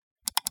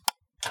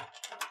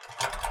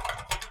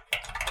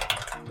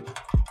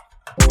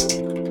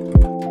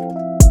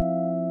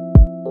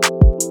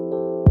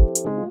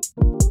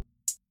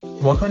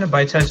Welcome to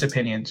Bite-Sized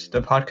Opinions,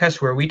 the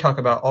podcast where we talk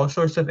about all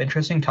sorts of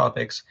interesting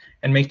topics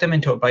and make them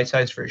into a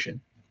bite-sized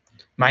version.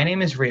 My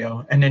name is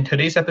Rio, and in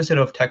today's episode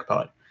of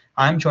TechPod,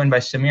 I'm joined by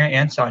Samir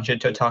and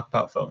Sanjit to talk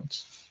about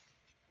phones.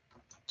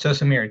 So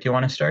Samir, do you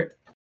want to start?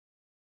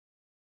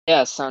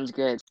 Yeah, sounds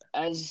good.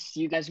 As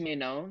you guys may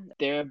know,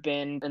 there have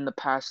been in the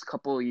past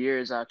couple of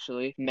years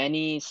actually,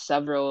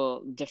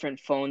 several different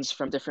phones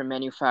from different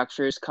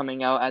manufacturers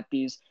coming out at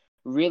these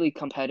really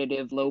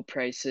competitive low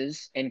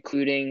prices,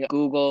 including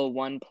Google,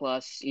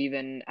 OnePlus,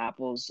 even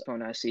Apple's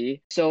phone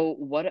SE. So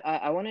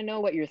I want to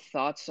know what your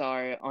thoughts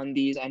are on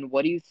these and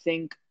what do you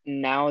think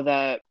now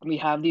that we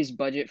have these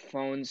budget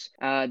phones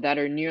that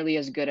are nearly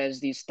as good as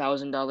these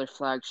 $1,000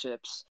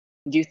 flagships?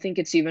 Do you think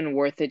it's even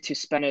worth it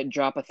to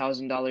drop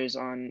 $1,000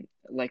 on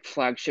like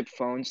flagship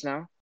phones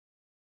now?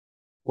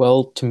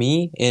 Well, to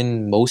me,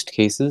 in most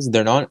cases,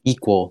 they're not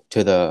equal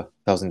to the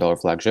 $1,000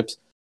 flagships.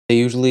 They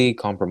usually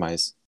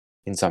compromise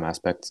in some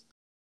aspects.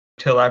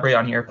 To elaborate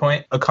on your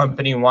point, a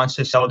company wants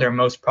to sell their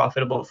most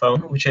profitable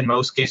phone, which in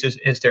most cases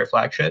is their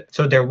flagship.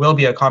 So there will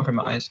be a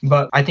compromise.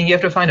 But I think you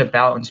have to find a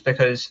balance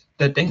because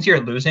the things you're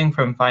losing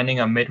from finding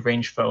a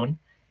mid-range phone,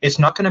 it's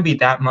not going to be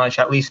that much,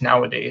 at least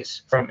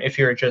nowadays, from if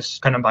you're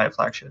just going to buy a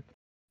flagship.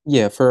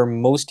 Yeah, for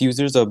most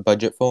users, a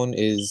budget phone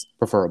is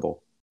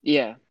preferable.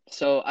 Yeah.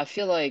 So I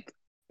feel like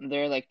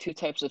there are like two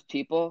types of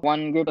people.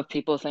 One group of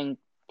people think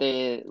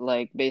they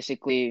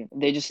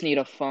just need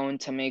a phone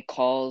to make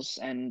calls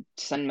and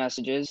send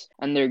messages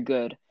and they're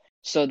good.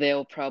 So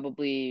they'll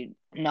probably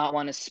not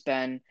want to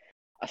spend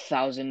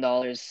 $1,000,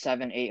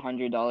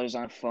 $800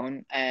 on a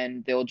phone,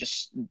 and they'll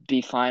just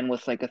be fine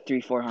with like a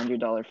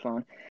 $400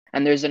 phone.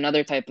 And there's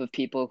another type of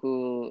people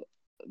who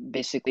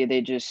basically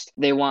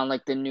they want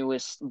like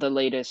the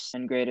latest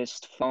and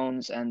greatest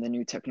phones and the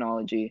new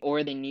technology,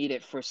 or they need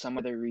it for some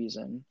other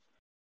reason.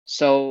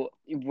 So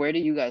where do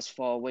you guys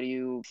fall? What do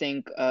you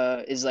think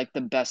is like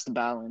the best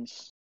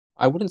balance?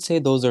 I wouldn't say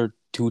those are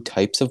two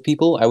types of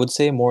people. I would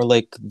say more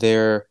like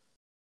they're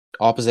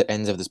opposite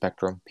ends of the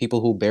spectrum.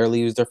 People who barely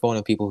use their phone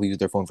and people who use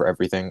their phone for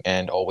everything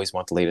and always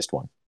want the latest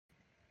one.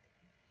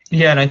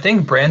 Yeah, and I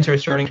think brands are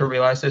starting to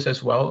realize this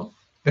as well.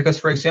 Because,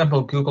 for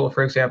example, Google,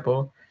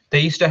 they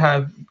used to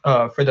have,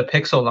 for the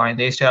Pixel line,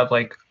 they used to have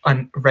like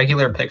a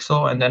regular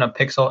Pixel and then a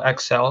Pixel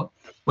XL,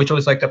 which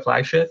was like the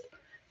flagship.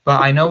 But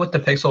I know with the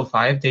Pixel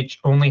 5, they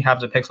only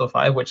have the Pixel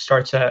 5, which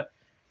starts at,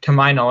 to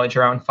my knowledge,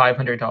 around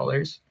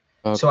 $500.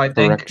 So I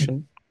think,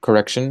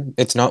 Correction.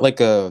 It's not like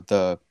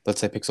the let's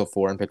say Pixel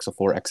 4 and Pixel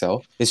 4 XL.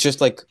 It's just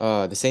like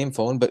the same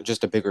phone but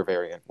just a bigger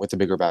variant with a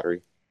bigger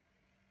battery.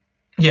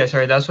 yeah,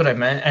 sorry, that's what I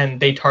meant. And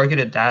they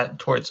targeted that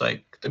towards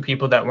like the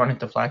people that wanted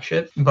the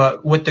flagship.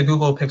 But with the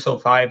Google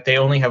Pixel 5, they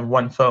only have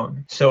one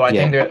phone. So I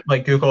think Yeah. that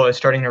like Google is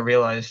starting to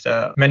realize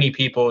that many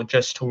people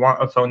just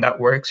want a phone that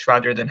works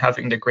rather than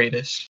having the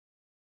greatest.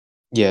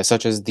 Yeah,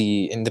 such as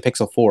in the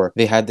Pixel 4,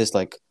 they had this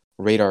like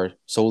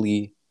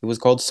it was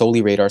called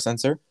solely radar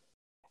sensor.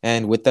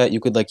 And with that, you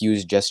could like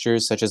use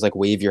gestures such as like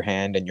wave your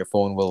hand and your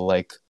phone will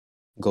like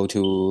go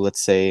to, let's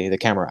say, the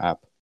camera app.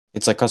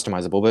 It's like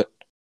customizable, but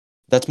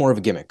that's more of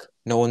a gimmick.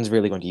 No one's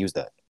really going to use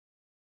that.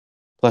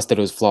 Plus that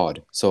it was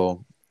flawed.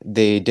 So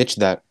they ditched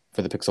that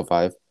for the Pixel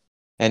 5.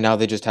 And now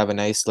they just have a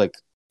nice like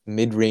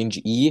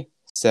mid-range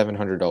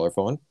 $700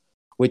 phone,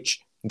 which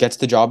gets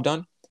the job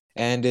done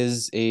and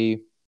is a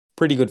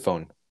pretty good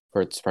phone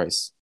for its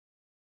price.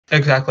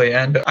 Exactly.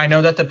 And I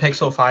know that the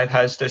Pixel 5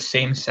 has the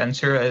same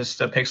sensor as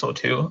the Pixel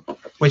 2,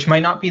 which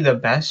might not be the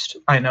best,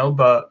 I know,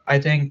 but I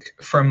think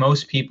for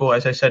most people,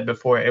 as I said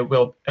before, it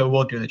will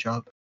do the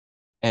job.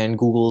 And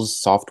Google's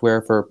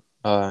software for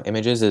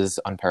images is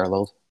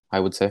unparalleled,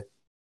 I would say.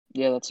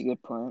 Yeah, that's a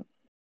good point.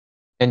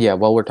 And yeah,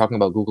 while we're talking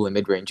about Google in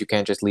mid-range, you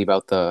can't just leave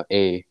out the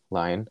A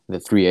line, the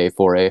 3A,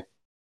 4A,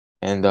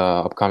 and the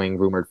upcoming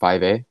rumored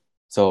 5A.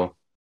 So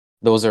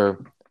those are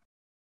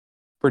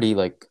pretty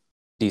like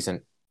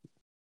decent.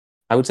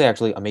 I would say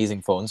actually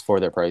amazing phones for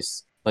their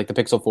price. Like the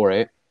Pixel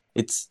 4A,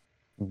 it's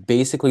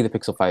basically the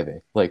Pixel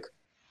 5A. Like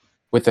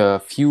with a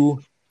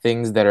few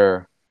things that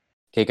are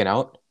taken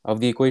out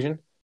of the equation,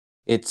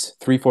 it's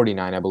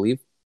 $349, I believe,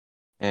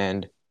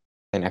 and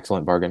an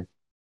excellent bargain.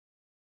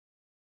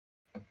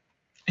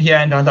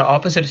 Yeah, and on the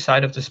opposite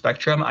side of the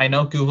spectrum, I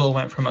know Google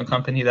went from a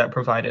company that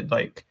provided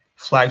like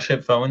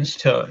flagship phones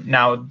to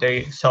now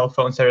they sell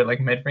phones that are like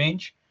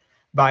mid-range.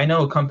 But I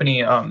know a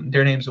company,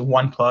 their name's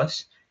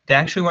OnePlus. They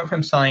actually went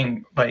from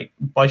selling like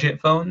budget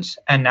phones,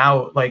 and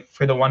now like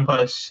for the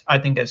OnePlus, I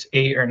think it's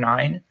 8 or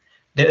 9,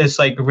 it's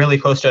like really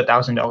close to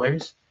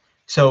 $1,000.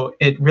 So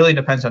it really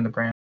depends on the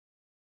brand.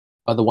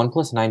 The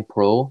OnePlus 9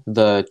 Pro,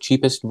 the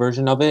cheapest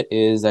version of it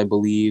is, I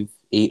believe,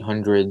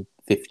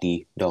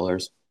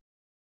 $850.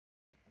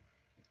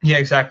 Yeah,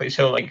 exactly.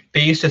 So like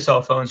they used to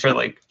sell phones for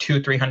like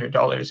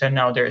 $200-300, and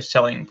now they're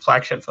selling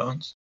flagship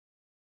phones.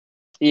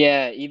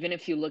 Yeah, even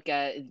if you look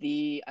at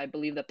I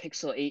believe the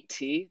Pixel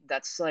 8T,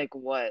 that's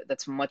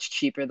much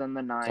cheaper than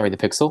the 9. Sorry, the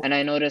Pixel? And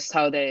I noticed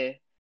how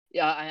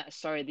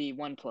sorry, the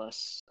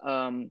OnePlus.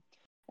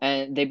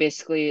 And they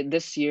basically,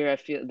 this year, I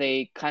feel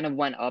they kind of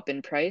went up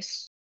in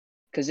price.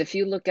 Because if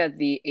you look at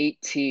the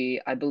 8T,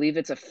 I believe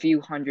it's a few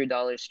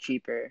 $100s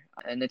cheaper.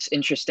 And it's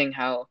interesting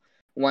how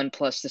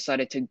OnePlus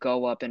decided to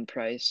go up in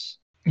price.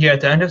 Yeah,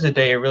 at the end of the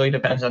day, it really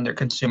depends on their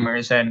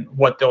consumers and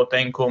what they'll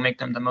think will make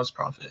them the most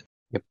profit.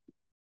 Yep.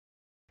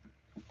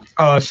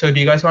 So do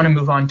you guys want to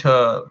move on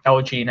to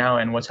LG now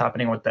and what's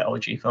happening with the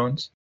LG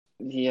phones?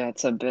 Yeah,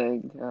 it's a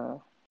big.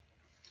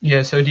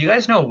 Yeah, so do you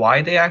guys know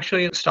why they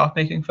actually stopped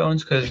making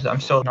phones? Because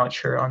I'm still not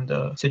sure on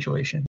the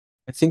situation.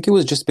 I think it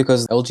was just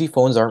because LG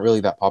phones aren't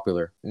really that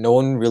popular. No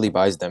one really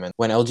buys them. And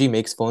when LG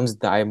makes phones,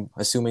 I'm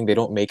assuming they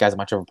don't make as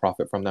much of a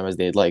profit from them as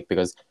they'd like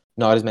because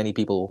not as many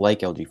people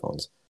like LG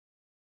phones.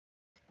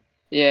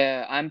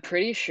 Yeah, I'm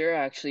pretty sure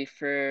actually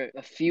for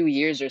a few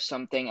years or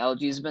something,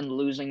 LG's been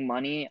losing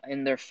money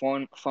in their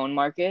phone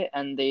market,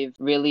 and they've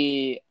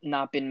really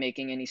not been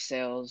making any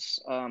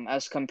sales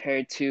as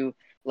compared to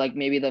like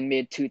maybe the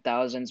mid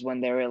 2000s when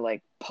they were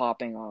like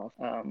popping off.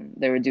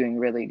 They were doing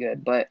really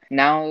good. But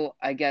now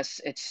I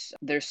guess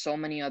there's so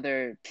many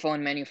other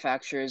phone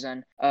manufacturers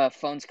and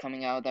phones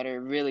coming out that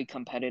are really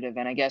competitive,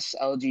 and I guess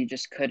LG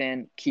just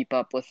couldn't keep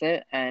up with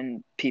it,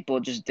 and people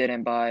just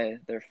didn't buy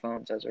their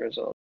phones as a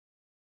result.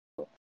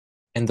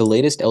 And the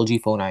latest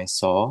LG phone I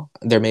saw,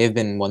 there may have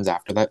been ones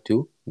after that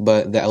too,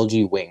 but the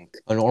LG Wing,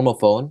 a normal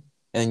phone,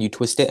 and then you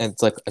twist it and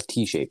it's like a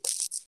T shape.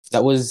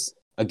 That was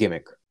a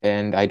gimmick,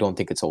 and I don't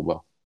think it sold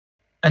well.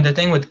 And the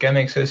thing with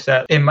gimmicks is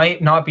that it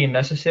might not be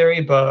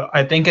necessary, but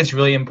I think it's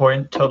really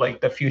important to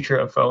like the future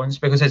of phones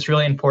because it's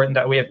really important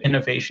that we have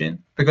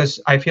innovation.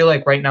 Because I feel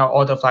like right now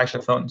all the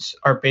flagship phones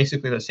are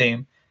basically the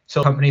same.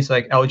 So companies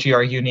like LG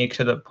are unique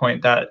to the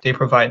point that they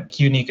provide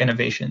unique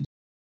innovations.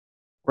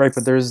 Right,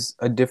 but there's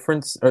a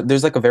difference, or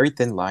there's like a very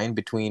thin line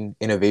between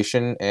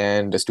innovation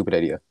and a stupid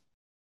idea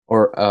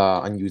or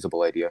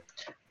unusable idea.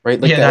 Right?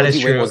 Like Yeah, the that LG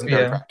is Wing true. wasn't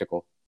very Yeah.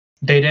 practical.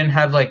 They didn't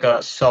have like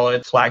a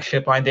solid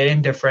flagship line. They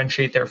didn't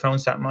differentiate their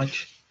phones that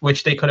much,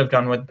 which they could have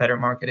done with better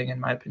marketing, in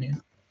my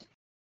opinion.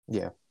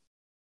 Yeah.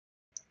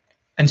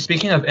 And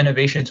speaking of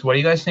innovations, what do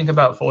you guys think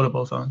about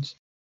foldable phones?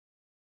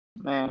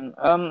 Man,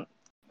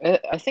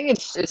 I think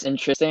it's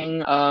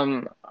interesting.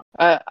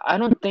 I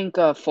don't think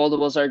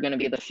foldables are gonna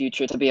be the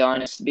future, to be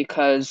honest,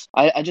 because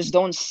I just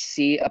don't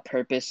see a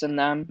purpose in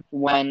them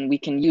when we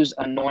can use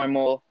a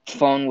normal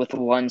phone with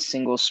one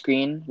single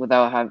screen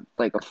without have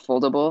like a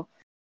foldable,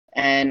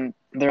 and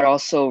they're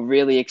also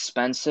really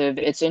expensive.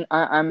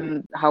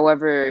 I'm,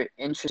 however,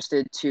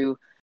 interested to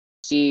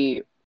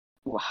see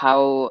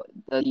how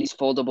these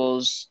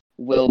foldables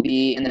will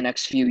be in the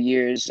next few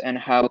years and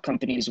how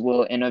companies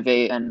will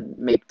innovate and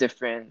make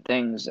different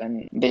things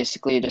and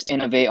basically just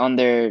innovate on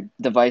their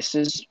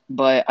devices.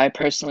 But I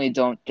personally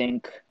don't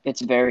think it's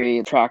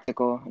very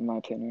practical, in my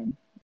opinion.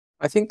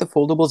 I think the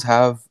foldables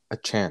have a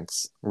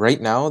chance.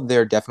 Right now,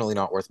 they're definitely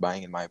not worth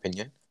buying, in my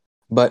opinion.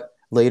 But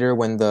later,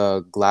 when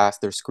the glass,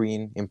 their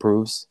screen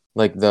improves,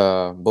 like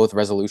the both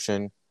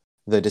resolution,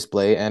 the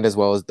display, and as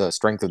well as the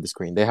strength of the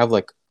screen, they have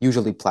like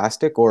usually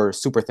plastic or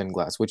super thin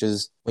glass, which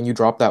is when you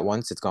drop that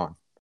once, it's gone.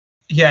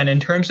 Yeah, and in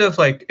terms of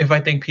like if I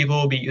think people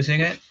will be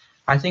using it,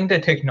 I think the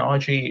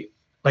technology,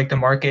 like the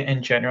market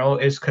in general,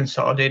 is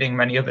consolidating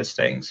many of its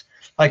things.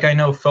 Like I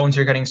know phones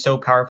are getting so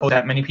powerful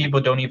that many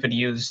people don't even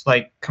use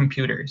like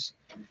computers.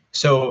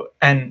 So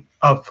and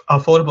a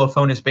foldable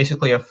phone is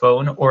basically a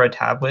phone or a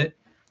tablet.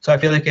 So I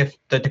feel like if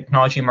the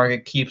technology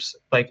market keeps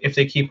like if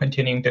they keep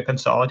continuing to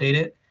consolidate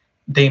it,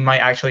 they might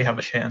actually have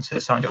a chance,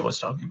 as Sanjit was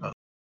talking about.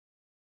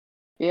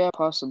 Yeah,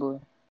 possibly.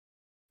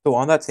 So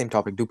on that same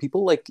topic, do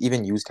people like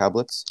even use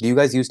tablets? Do you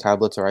guys use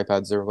tablets or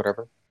iPads or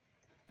whatever?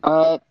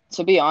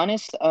 To be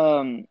honest,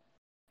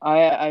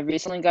 I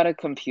recently got a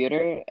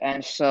computer,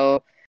 and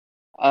so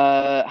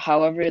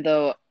however,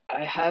 though,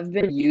 I have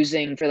been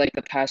using for like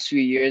the past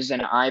few years an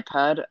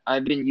iPad.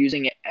 I've been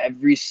using it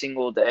every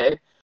single day.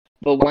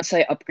 But once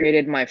I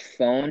upgraded my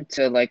phone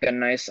to like a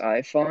nice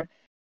iPhone,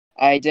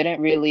 I didn't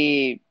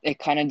really, it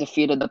kind of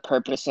defeated the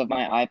purpose of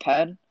my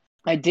iPad.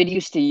 I did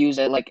used to use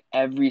it like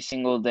every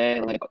single day,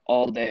 like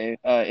all day.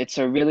 It's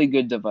a really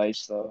good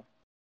device though.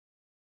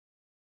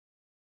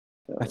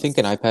 I So, think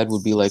an iPad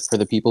would be like for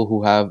the people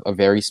who have a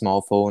very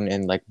small phone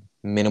and like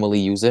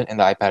minimally use it, and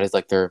the iPad is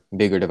like their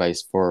bigger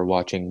device for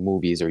watching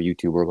movies or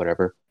YouTube or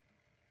whatever.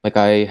 Like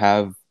I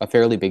have a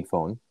fairly big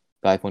phone,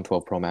 the iPhone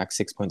 12 Pro Max,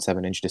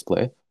 6.7-inch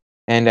display,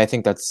 and I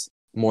think that's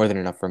more than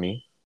enough for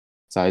me,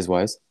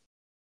 size-wise.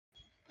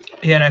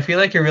 Yeah, and I feel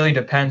like it really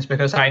depends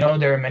because I know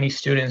there are many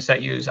students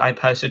that use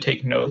iPads to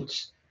take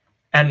notes,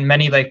 and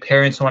many like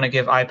parents want to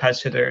give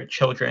iPads to their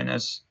children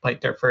as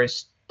like their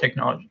first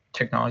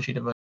technology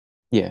device.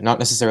 Yeah, not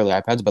necessarily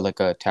iPads, but like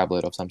a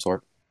tablet of some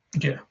sort.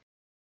 Yeah.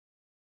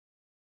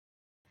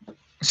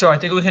 So I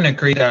think we can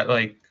agree that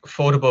like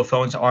foldable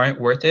phones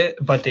aren't worth it,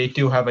 but they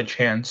do have a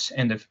chance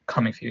in the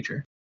coming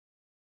future.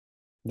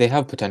 They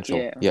have potential,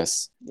 yeah,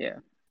 yes. yeah.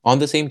 On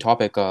the same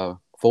topic,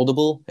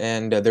 foldable,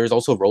 and there's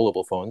also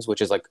rollable phones,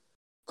 which is like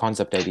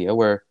concept idea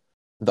where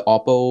the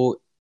Oppo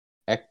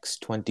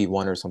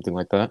X21 or something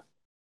like that.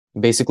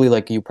 Basically,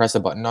 like you press a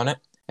button on it,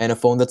 and a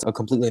phone that's a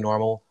completely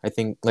normal, I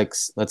think, like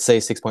let's say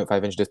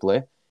 6.5-inch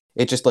display,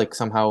 it just like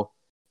somehow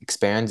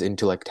expands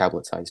into like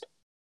tablet sized.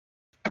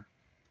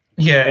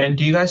 Yeah, and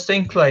do you guys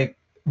think like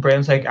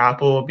brands like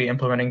Apple will be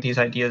implementing these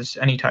ideas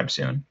anytime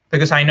soon?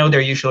 Because I know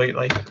they're usually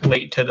like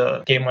late to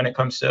the game when it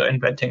comes to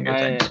inventing new I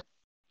things.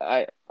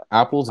 I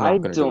Apple's I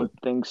not going to do it.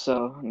 don't think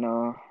so.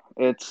 No,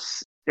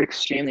 it's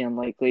extremely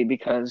unlikely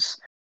because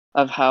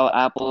of how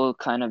Apple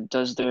kind of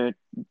does their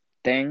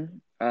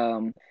thing.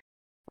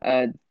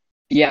 Uh,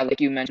 yeah,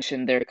 like you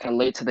mentioned, they're kind of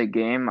late to the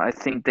game. I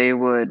think they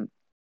would,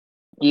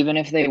 even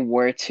if they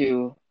were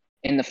to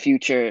in the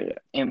future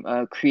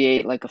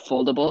create like a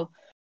foldable,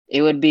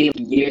 it would be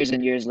years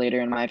and years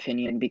later, in my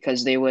opinion,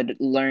 because they would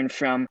learn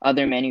from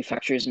other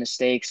manufacturers'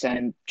 mistakes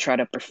and try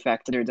to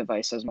perfect their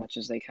device as much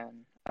as they can.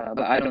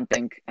 But I don't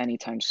think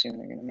anytime soon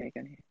they're gonna make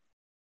any.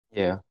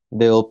 Yeah,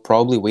 they'll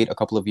probably wait a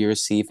couple of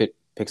years, see if it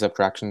picks up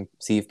traction,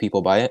 see if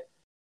people buy it,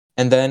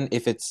 and then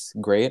if it's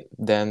great,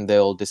 then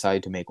they'll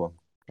decide to make one,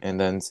 and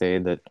then say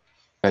that,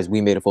 guys,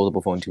 we made a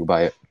foldable phone too,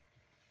 buy it.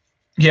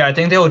 Yeah, I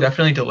think they will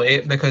definitely delay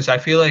it because I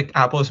feel like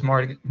Apple's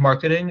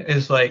marketing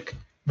is like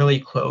really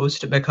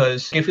closed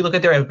because if you look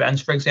at their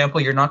events, for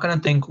example, you're not going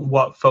to think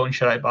what phone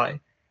should I buy.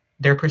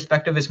 Their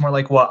perspective is more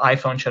like what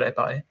iPhone should I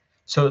buy.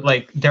 So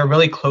like they're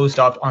really closed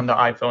off on the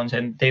iPhones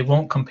and they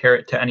won't compare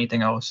it to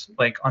anything else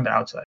like on the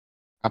outside.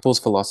 Apple's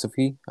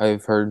philosophy,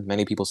 I've heard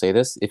many people say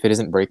this: if it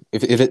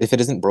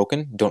isn't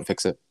broken, don't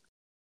fix it.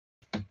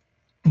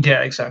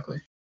 Yeah,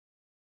 exactly.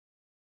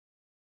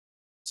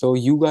 So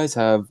you guys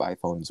have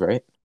iPhones,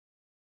 right?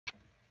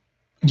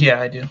 Yeah,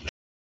 I do.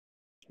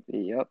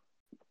 Yep.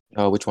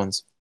 Which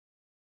ones?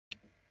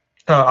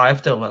 I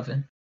have the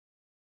 11.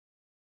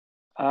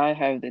 I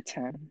have the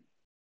 10.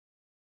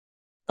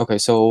 Okay,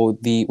 so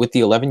with the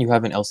 11, you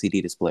have an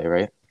LCD display,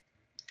 right?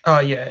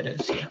 Yeah, it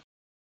is. Yeah.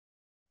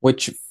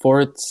 Which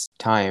for its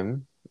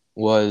time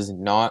was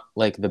not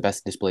like the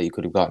best display you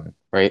could have gotten,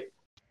 right?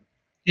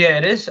 Yeah,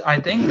 it is.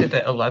 I think that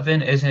the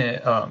 11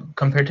 isn't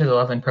compared to the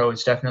 11 Pro,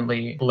 it's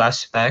definitely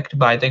less spec,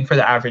 but I think for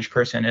the average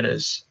person, it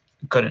is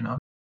good enough.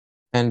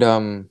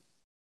 And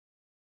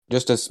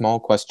just a small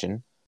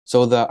question.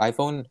 So the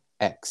iPhone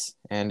X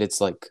and its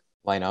like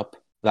lineup,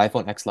 the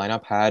iPhone X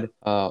lineup had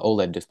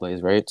OLED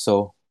displays, right?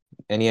 So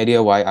any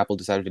idea why Apple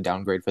decided to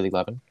downgrade for the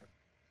 11?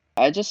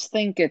 I just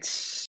think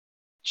it's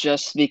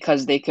just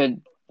because they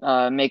could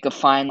make a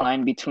fine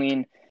line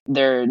between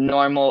their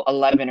normal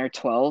 11 or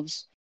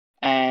 12s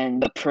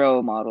and the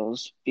Pro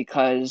models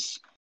because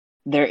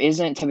there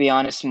isn't, to be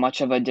honest,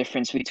 much of a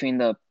difference between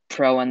the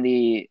Pro and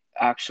the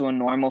actual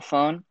normal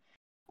phone.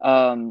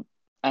 Um,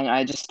 and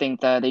I just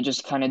think that they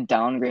just kind of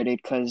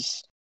downgraded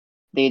because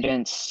they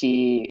didn't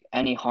see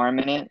any harm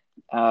in it,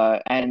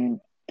 and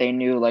they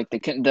knew like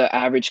the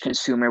average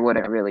consumer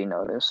wouldn't really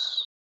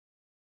notice.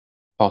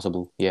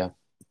 Possible, yeah.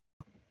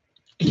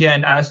 Yeah,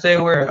 and as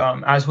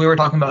we were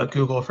talking about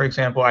Google, for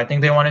example, I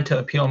think they wanted to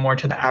appeal more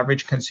to the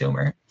average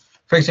consumer.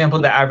 For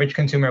example, the average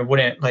consumer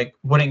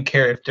wouldn't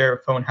care if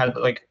their phone had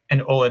like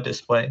an OLED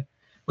display,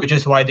 which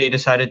is why they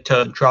decided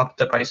to drop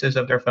the prices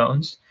of their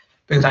phones.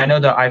 Because I know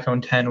the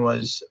iPhone 10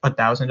 was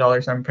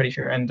 $1,000, I'm pretty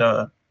sure, and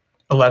the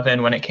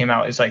 11 when it came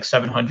out is like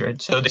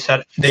 700. So they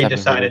 700.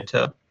 decided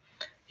to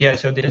yeah,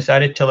 so they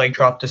decided to like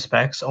drop the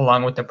specs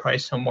along with the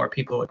price so more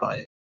people would buy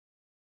it.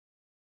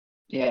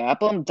 Yeah,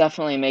 Apple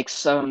definitely makes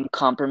some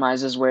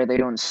compromises where they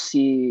don't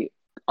see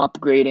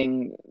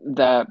upgrading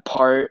that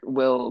part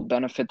will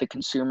benefit the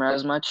consumer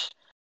as much.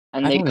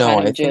 And I they don't know.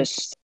 kind I of think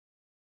just,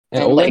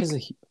 an and OLED like,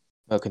 is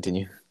oh,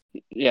 continue.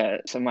 yeah,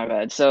 so my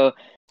bad. So,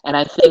 and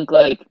I think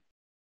like,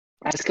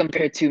 as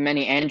compared to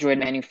many Android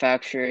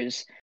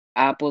manufacturers,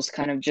 Apple's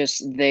kind of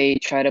just, they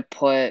try to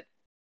put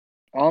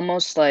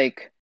almost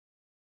like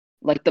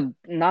the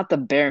not the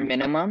bare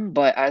minimum,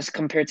 but as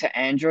compared to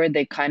Android,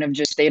 they kind of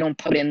just they don't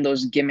put in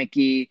those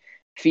gimmicky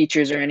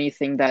features or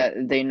anything that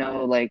they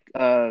know like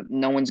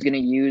no one's gonna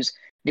use.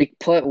 They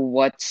put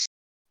what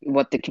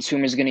the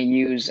consumer's gonna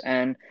use,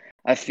 and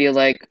I feel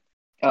like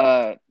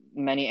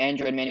many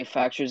Android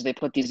manufacturers they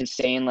put these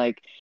insane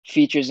like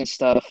features and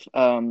stuff,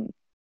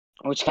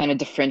 which kind of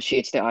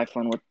differentiates the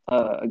iPhone with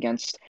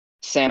against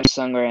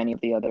Samsung or any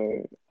of the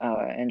other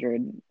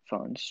Android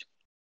phones.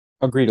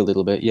 Agreed a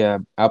little bit. Yeah,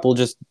 Apple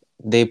just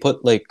they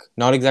put like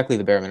not exactly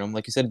the bare minimum.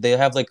 Like you said, they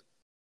have like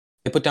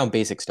they put down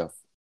basic stuff.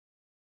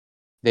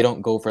 They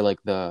don't go for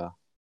like the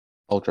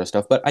ultra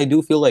stuff, but I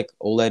do feel like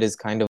OLED is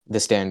kind of the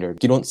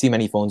standard. You don't see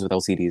many phones with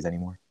LCDs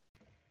anymore.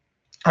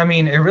 I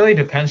mean, it really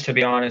depends to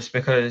be honest,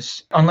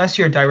 because unless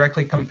you're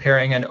directly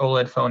comparing an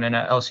OLED phone and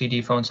an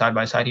LCD phone side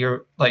by side,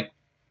 you're like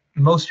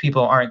most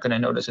people aren't going to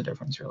notice a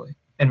difference really,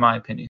 in my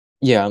opinion.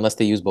 Yeah, unless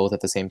they use both at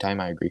the same time,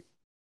 I agree.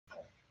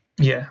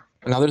 Yeah.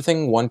 Another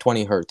thing,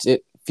 120 hertz.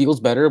 It feels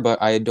better,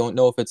 but I don't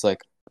know if it's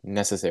like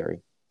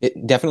necessary.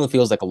 It definitely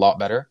feels like a lot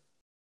better.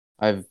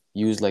 I've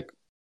used like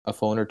a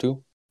phone or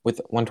two with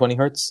 120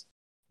 hertz.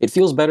 It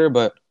feels better,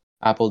 but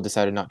Apple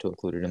decided not to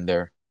include it in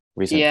their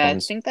recent Yeah, I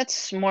phones. think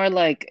that's more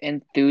like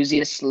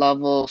enthusiast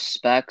level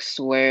specs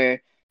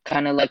where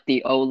kind of like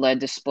the OLED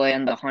display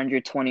and the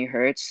 120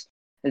 hertz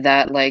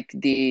that like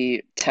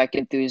the tech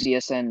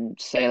enthusiasts and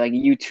say like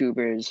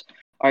YouTubers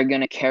are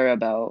gonna care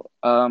about.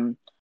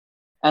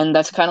 And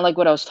that's kind of like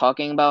what I was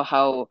talking about,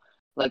 how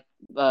like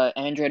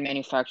Android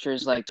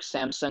manufacturers like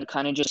Samsung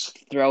kind of just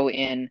throw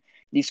in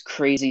these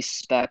crazy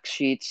spec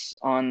sheets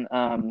on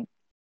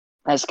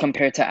as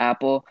compared to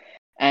Apple,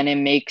 and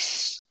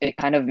it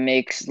kind of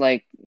makes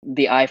like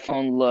the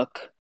iPhone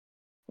look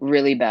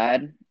really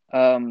bad.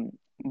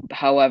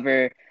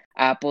 However,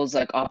 Apple's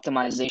like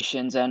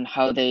optimizations and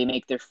how they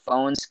make their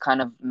phones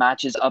kind of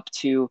matches up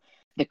to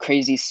the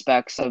crazy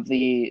specs of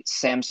the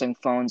Samsung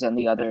phones and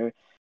the other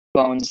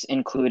phones,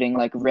 including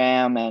like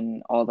RAM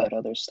and all that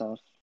other stuff.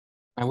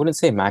 I wouldn't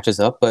say matches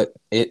up, but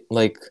it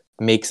like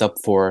makes up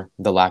for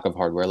the lack of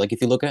hardware. Like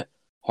if you look at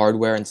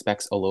hardware and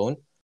specs alone,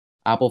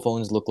 Apple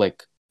phones look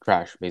like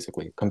trash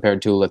basically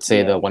compared to let's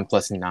say the Yeah.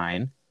 OnePlus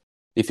 9.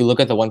 If you look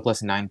at the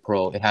OnePlus 9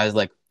 Pro, it has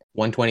like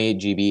 128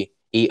 GB,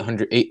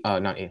 800 8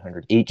 not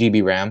 800, 8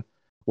 GB RAM,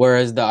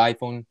 whereas the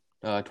iPhone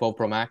 12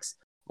 Pro Max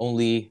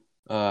only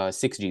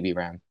 6 GB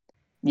RAM.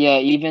 Yeah,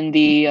 even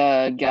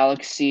the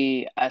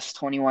Galaxy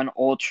S21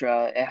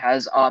 Ultra, it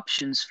has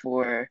options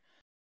for,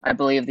 I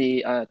believe,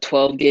 the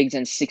 12 gigs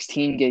and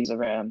 16 gigs of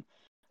RAM,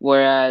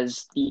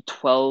 whereas the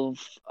 12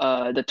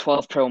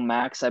 Pro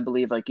Max, I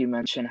believe, like you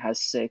mentioned,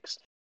 has six.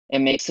 It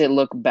makes it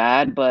look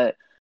bad, but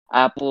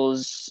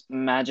Apple's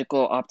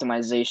magical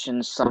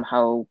optimizations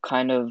somehow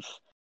kind of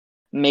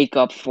make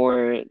up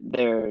for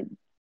the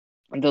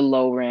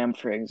low RAM,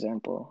 for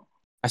example.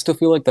 I still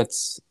feel like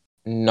that's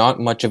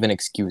not much of an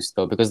excuse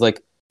though, because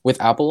like with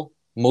Apple,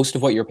 most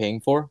of what you're paying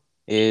for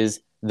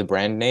is the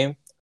brand name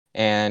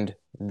and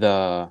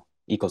the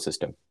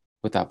ecosystem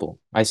with Apple.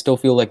 I still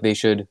feel like they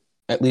should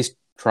at least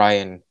try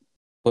and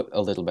put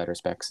a little better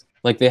specs.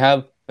 Like they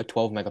have a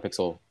 12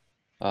 megapixel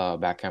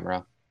back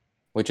camera,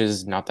 which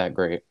is not that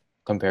great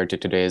compared to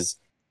today's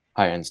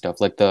high-end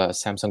stuff. Like the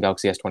Samsung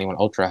Galaxy S21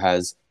 Ultra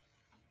has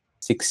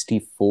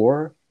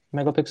 64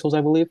 megapixels,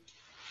 I believe.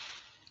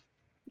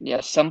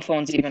 Yeah, some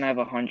phones even have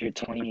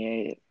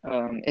 128.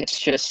 It's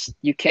just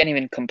you can't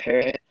even compare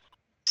it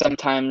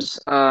sometimes.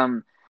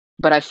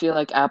 But I feel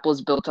like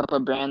Apple's built up a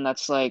brand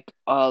that's like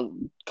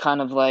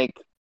kind of like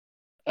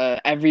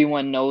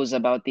everyone knows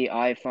about the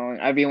iPhone.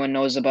 Everyone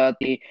knows about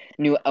the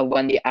new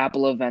when the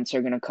Apple events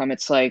are gonna come.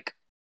 It's like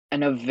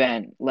an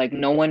event. Like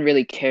no one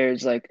really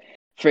cares. Like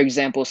for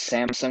example,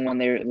 Samsung when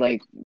they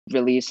like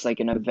release like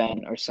an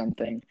event or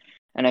something.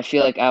 And I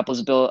feel like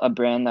Apple's built a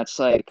brand that's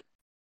like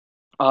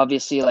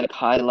obviously like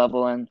high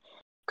level and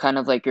kind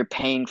of like you're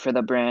paying for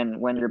the brand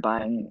when you're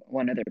buying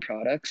one of their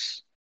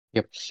products.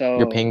 Yep.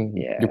 You're So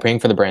paying you're yeah, paying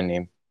for the brand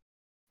name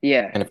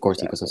yeah, and of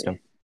course ecosystem.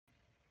 exactly.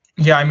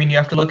 Yeah, I mean, you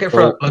have to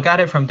So look at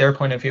it from their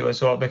point of view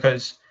as well,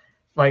 because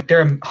like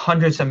there are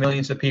hundreds of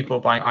millions of people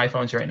buying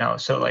iPhones right now.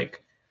 So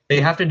like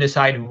they have to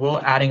decide, will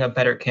adding a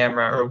better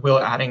camera or will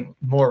adding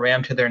more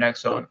RAM to their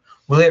next phone,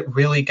 will it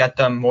really get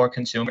them more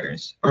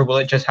consumers or will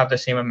it just have the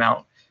same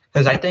amount?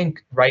 Because I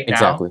think right now,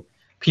 exactly.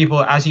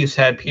 people, as you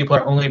said, people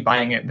are only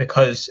buying it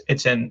because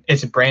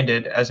it's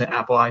branded as an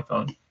Apple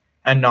iPhone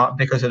and not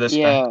because of the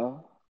spec. Yeah,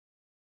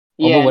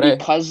 Although yeah, and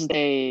because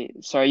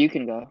sorry, you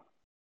can go.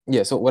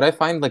 so what I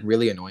find like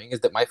really annoying is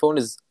that my phone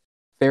is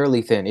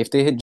fairly thin. If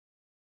they had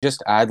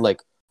just add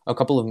like a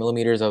couple of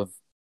millimeters of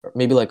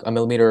maybe like a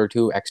millimeter or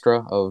two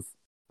extra of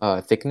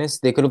thickness,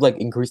 they could have like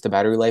increased the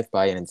battery life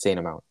by an insane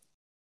amount,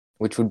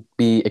 which would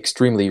be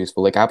extremely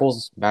useful. Like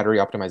Apple's battery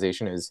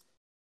optimization is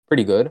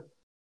pretty good,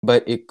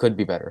 but it could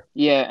be better.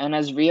 Yeah, and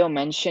as Rio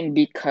mentioned,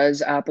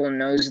 because Apple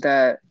knows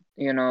that,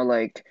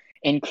 like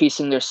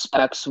increasing their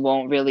specs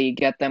won't really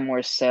get them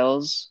more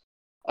sales,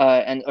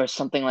 and or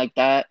something like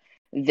that,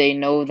 they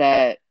know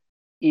that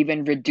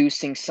even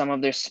reducing some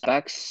of their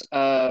specs,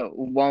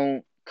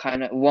 won't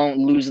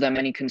lose them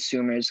any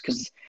consumers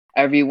because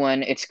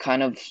everyone, it's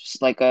kind of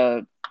like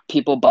a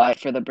people buy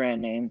for the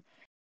brand name.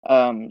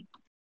 Um,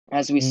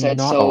 as we said,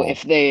 Not so all,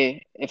 if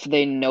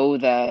they know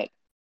that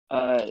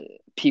uh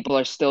people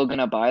are still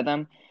gonna buy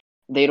them,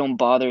 they don't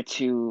bother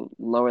to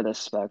lower the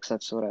specs.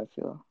 That's what I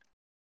feel.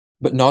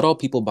 but not all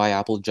people buy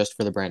Apple just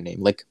for the brand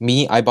name. Like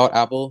me, I bought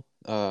Apple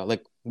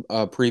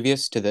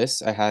previous to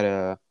this, I had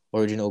a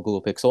original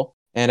Google Pixel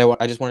and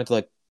I just wanted to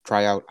like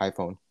try out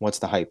iPhone. What's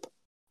the hype?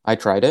 I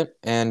tried it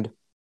and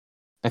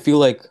I feel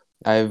like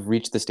I've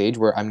reached the stage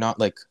where I'm not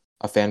like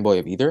a fanboy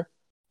of either,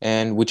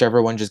 and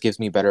whichever one just gives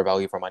me better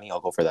value for money,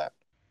 I'll go for that.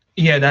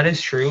 Yeah, that is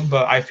true,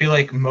 but I feel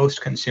like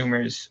most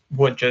consumers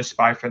would just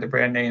buy for the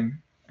brand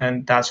name,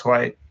 and that's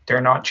why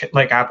they're not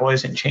like Apple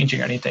isn't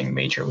changing anything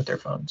major with their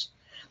phones.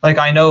 Like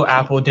I know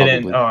Probably.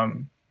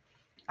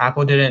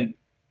 Apple didn't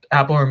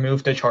Apple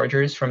removed the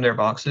chargers from their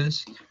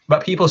boxes,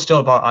 but people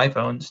still bought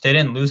iPhones. They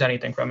didn't lose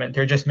anything from it.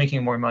 They're just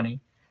making more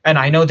money. And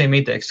I know they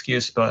made the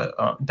excuse, but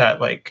that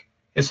like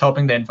is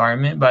helping the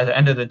environment. But at the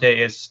end of the day,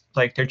 it's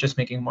like they're just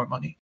making more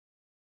money.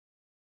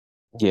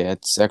 Yeah,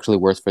 it's actually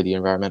worse for the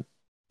environment.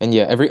 And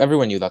yeah,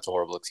 everyone knew that's a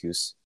horrible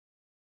excuse.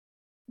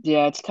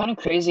 Yeah, it's kind of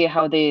crazy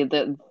how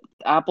the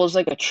Apple's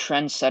like a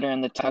trendsetter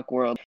in the tech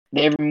world.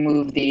 They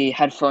removed the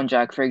headphone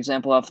jack, for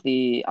example, off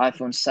the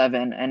iPhone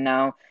 7, and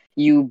now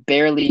you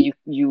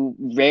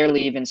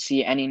rarely even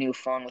see any new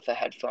phone with a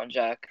headphone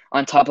jack.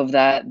 On top of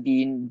that,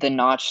 the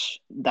notch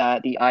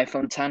that the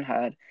iPhone 10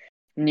 had,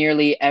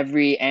 nearly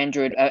every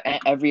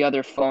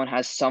other phone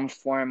has some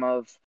form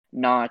of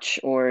notch,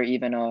 or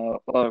even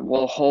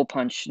well, hole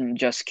punch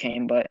just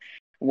came, but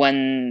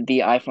when the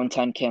iPhone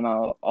 10 came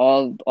out,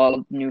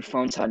 all new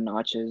phones had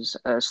notches,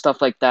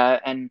 stuff like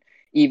that, and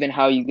even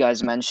how you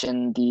guys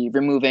mentioned the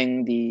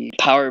removing the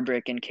power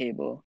brick and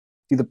cable.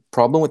 See, the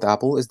problem with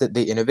Apple is that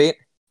they innovate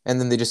and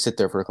then they just sit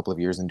there for a couple of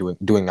years and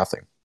doing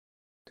nothing.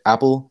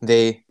 Apple,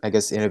 they, I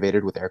guess,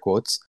 innovated with air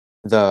quotes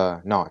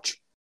the notch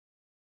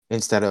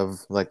instead of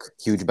like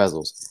huge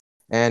bezels.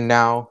 And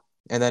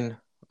then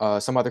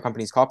some other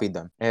companies copied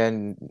them.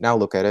 And now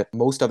look at it.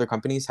 Most other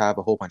companies have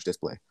a hole punch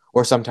display,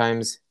 or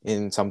sometimes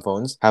in some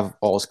phones have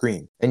all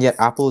screen. And yet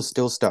Apple is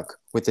still stuck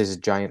with this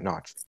giant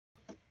notch.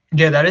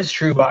 Yeah, that is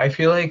true, but I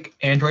feel like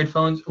Android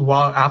phones,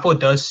 while Apple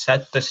does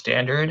set the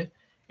standard,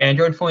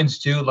 Android phones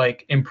do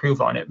like improve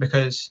on it,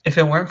 because if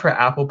it weren't for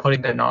Apple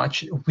putting the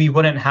notch, we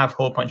wouldn't have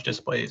hole punch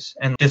displays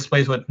and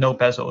displays with no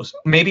bezels.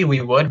 Maybe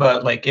we would,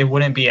 but like it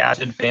wouldn't be as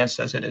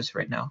advanced as it is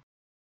right now.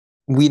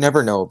 We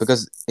never know,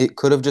 because it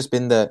could have just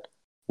been that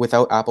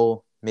without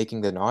Apple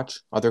making the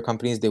notch, other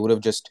companies, they would have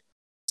just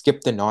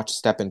skipped the notch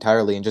step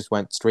entirely and just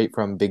went straight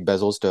from big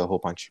bezels to hole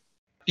punch.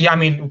 Yeah, I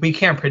mean, we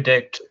can't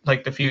predict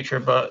like the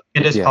future, but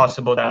it is Yeah.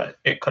 possible that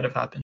it could have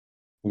happened.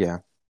 Yeah.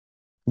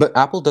 But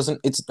Apple doesn't,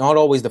 it's not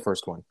always the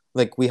first one.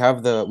 Like we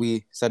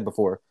said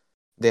before,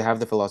 they have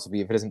the philosophy,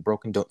 if it isn't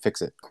broken, don't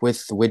fix it.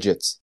 With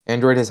widgets,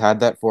 Android has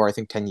had that for, I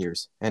think, 10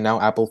 years. And now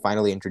Apple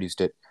finally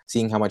introduced it,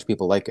 seeing how much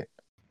people like it.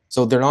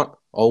 So they're not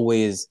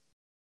always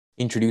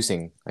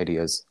introducing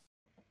ideas.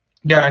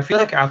 Yeah, I feel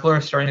like Apple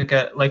are starting to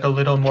get like a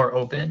little more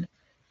open,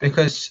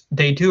 because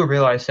they do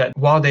realize that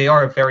while they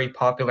are very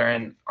popular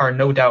and are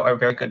no doubt a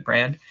very good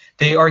brand,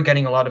 they are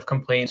getting a lot of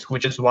complaints,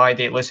 which is why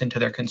they listen to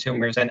their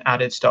consumers and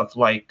added stuff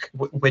like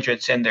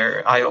widgets in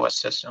their iOS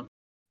system.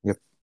 Yep.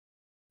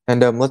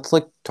 And let's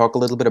like talk a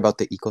little bit about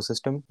the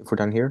ecosystem if we're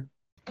done here.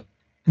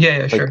 Yeah,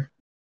 Like, sure.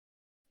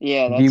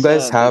 Yeah, do you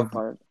that's guys a big have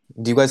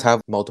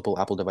part. multiple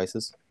Apple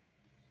devices?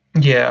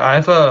 Yeah,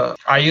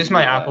 I use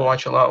my Apple Yeah,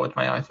 Watch a lot with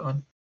my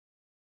iPhone.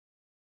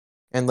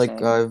 And like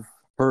same. I've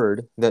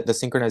heard that the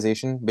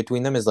synchronization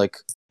between them is like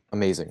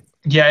amazing.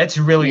 Yeah, it's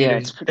really Yeah,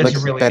 it's easy. pretty It's Like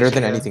easy. really better easy.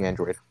 than Yeah. anything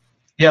Android.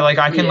 Yeah, like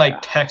I can like Yeah.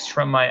 text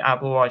from my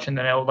Apple Watch and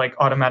then it'll like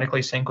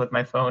automatically sync with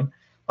my phone.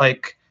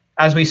 Like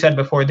as we said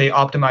before, they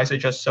optimize it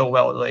just so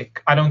well.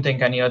 Like I don't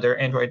think any other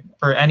Android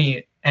or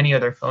any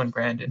other phone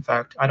brand, in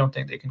fact, I don't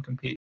think they can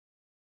compete.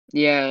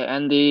 Yeah,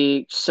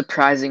 and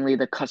surprisingly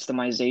the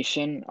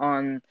customization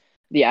on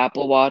the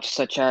Apple Watch,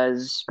 such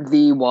as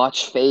the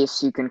watch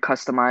face, you can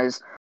customize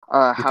You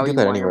can how do you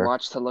that want your anywhere.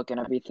 watch to look and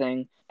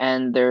everything,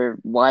 and their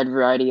wide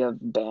variety of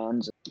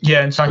bands.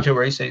 Yeah, and Sanjit,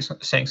 were you saying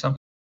something?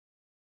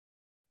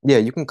 Yeah,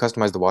 you can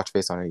customize the watch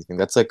face on anything.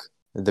 That's like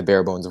the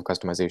bare bones of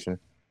customization.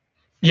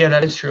 Yeah,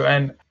 that is true.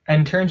 And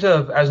in terms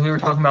of, as we were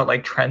talking about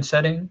like trend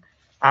setting,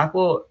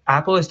 Apple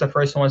is the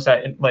first ones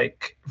that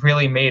like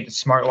really made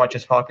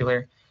smartwatches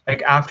popular.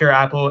 Like after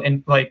Apple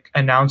like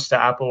announced the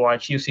Apple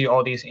Watch, you see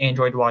all these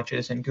Android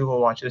watches and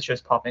Google watches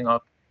just popping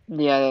up.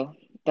 Yeah,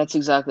 that's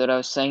exactly what I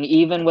was saying.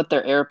 Even with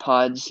their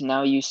AirPods,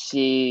 now you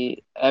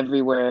see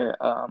everywhere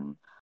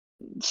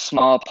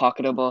small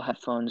pocketable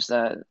headphones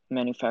that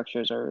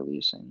manufacturers are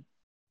releasing.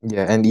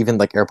 Yeah, and even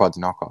like AirPods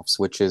knockoffs,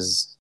 which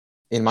is,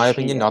 in my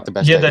opinion, not Yeah. the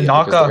best Yeah, the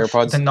idea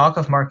because the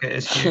knockoff market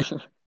is huge.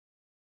 the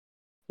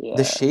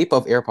Yeah. shape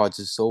of AirPods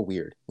is so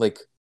weird. Like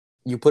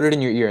you put it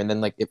in your ear and then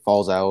like it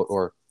falls out,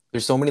 or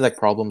there's so many like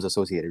problems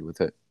associated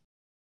with it.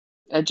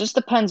 It just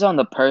depends on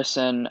the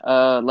person.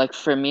 Like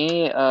for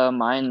me,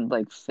 mine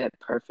like fit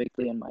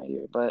perfectly in my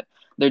ear, but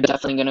there are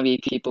definitely gonna be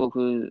people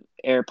who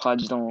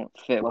AirPods don't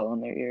fit well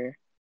in their ear.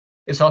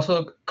 It's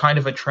also kind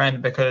of a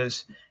trend,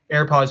 because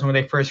AirPods, when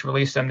they first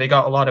released them, they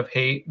got a lot of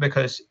hate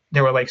because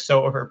they were like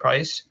so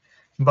overpriced.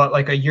 But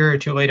like a year or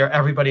two later,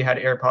 everybody had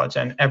AirPods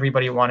and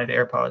everybody wanted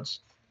AirPods,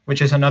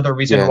 which is another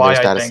reason Yeah, and their why I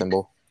status think,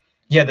 symbol.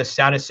 yeah, the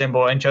status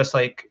symbol and just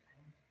like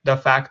the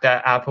fact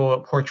that Apple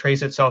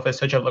portrays itself as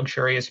such a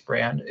luxurious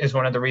brand is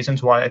one of the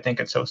reasons why I think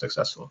it's so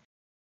successful.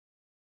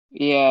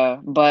 Yeah,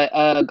 but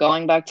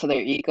going back to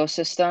their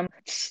ecosystem,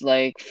 it's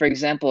like for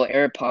example,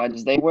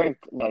 AirPods, they work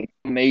like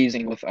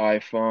amazing with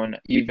iPhone,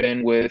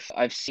 even with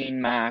I've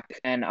seen Mac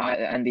and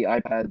the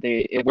iPad,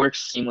 it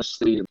works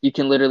seamlessly. You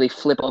can literally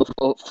flip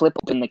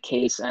open the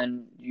case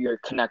and you're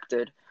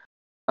connected,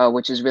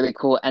 which is really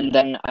cool. And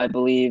then I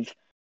believe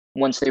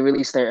once they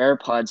release their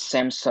AirPods,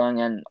 Samsung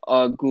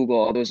and Google,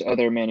 all those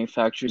other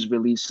manufacturers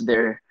release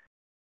their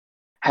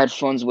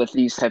headphones with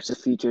these types of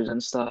features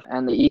and stuff.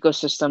 And the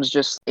ecosystem's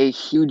just a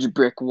huge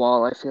brick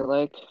wall, I feel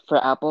like, for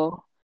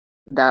Apple,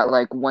 that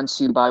like once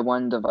you buy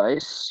one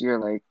device, you're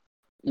like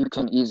you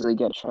can easily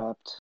get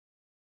trapped.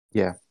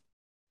 Yeah.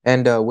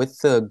 And with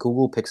the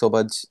Google Pixel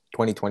Buds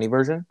 2020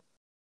 version,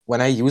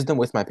 when I used them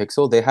with my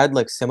Pixel, they had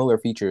like similar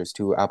features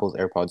to Apple's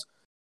AirPods,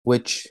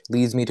 which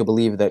leads me to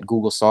believe that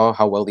Google saw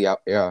how well the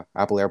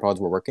Apple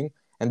AirPods were working,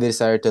 and they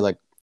decided to like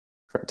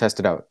test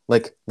it out.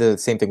 Like the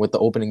same thing with the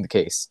opening the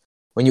case.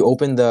 When you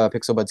open the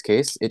Pixel Buds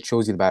case, it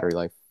shows you the battery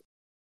life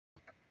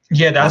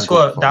Yeah, on that's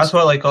phones.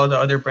 what like all the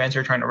other brands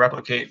are trying to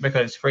replicate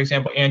because, for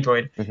example,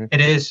 Android, Hmm.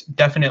 it is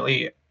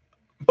definitely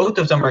both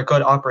of them are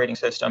good operating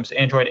systems,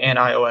 Android and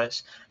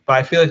iOS. But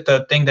I feel like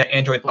the thing that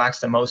Android lacks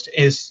the most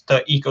is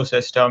the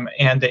ecosystem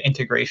and the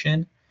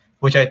integration,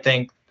 which I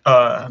think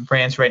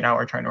brands right now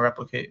are trying to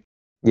replicate.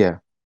 Yeah.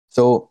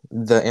 So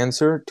the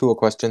answer to a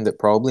question that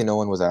probably no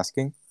one was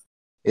asking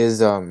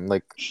is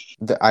like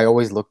I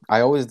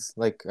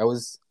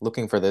was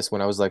looking for this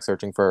when I was like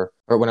searching for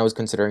or when I was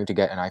considering to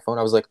get an iPhone.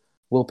 I was like,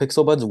 will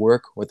Pixel Buds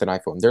work with an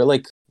iPhone? There are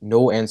like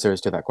no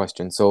answers to that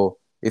question. So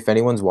if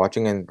anyone's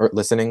watching and or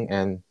listening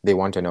and they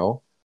want to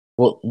know,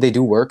 well, they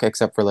do work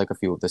except for like a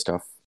few of the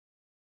stuff.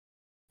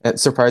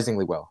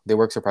 Surprisingly well. They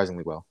work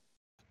surprisingly well.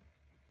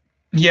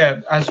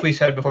 Yeah, as we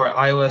said before,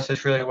 iOS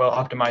is really well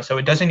optimized, so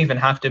it doesn't even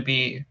have to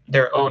be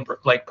their own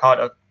like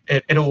product.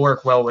 It'll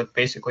work well with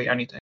basically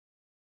anything.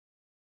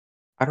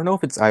 I don't know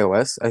if it's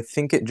iOS. I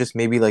think it just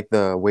maybe like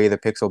the way the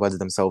Pixel Buds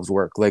themselves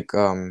work. Like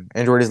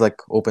Android is like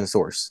open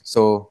source.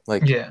 So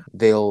like Yeah.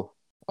 they'll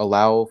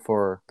allow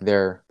for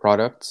their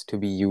products to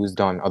be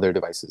used on other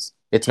devices.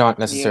 It's not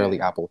Yeah.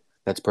 necessarily Apple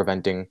that's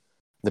preventing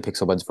the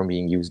Pixel Buds from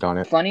being used on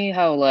it. Funny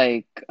how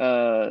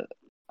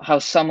how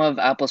some of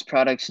Apple's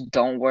products just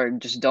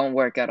don't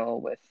work at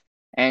all with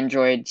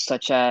Android,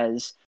 such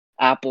as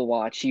Apple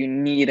Watch. You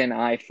need an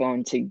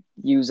iPhone to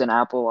use an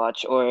Apple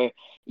Watch, or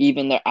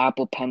even their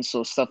Apple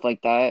Pencil, stuff like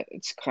that.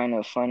 It's kind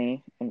of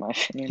funny in my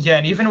opinion. Yeah,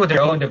 and even with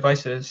their own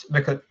devices,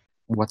 because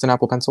What's an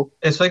Apple Pencil?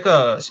 it's like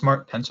a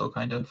smart pencil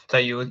kind of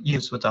that you would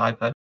use with the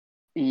iPad.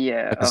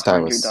 Yeah, Like a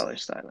 $100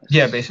 stylus.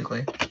 Yeah, stylus.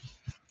 basically.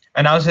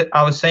 And I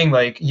was saying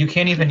like you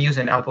can't even use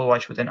an Apple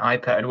Watch with an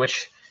iPad,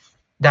 which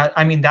that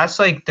I mean that's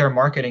like their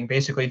marketing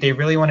basically. They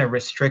really want to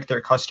restrict their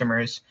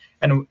customers,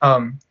 and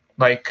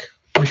like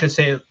we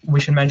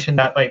should mention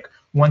that like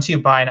once you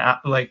buy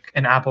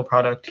an Apple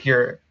product,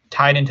 you're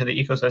tied into the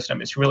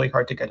ecosystem. It's really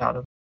hard to get out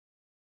of.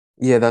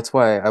 Yeah, that's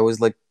why I was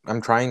like I'm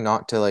trying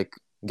not to like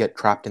get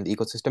trapped in the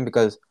ecosystem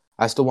because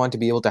I still want to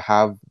be able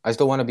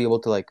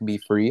to like be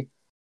free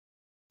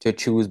to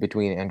choose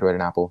between Android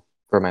and Apple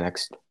for my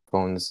next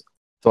phones.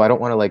 So I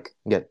don't want to like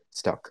get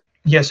stuck.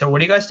 Yeah, so what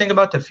do you guys think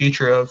about the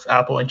future of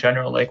Apple in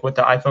general, like with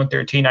the iPhone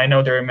 13? I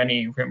know there are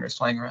many rumors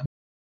flying around.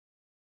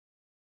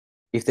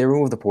 If they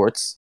remove the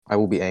ports, I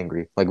will be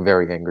angry, like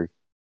very angry.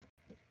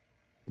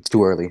 It's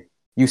too early.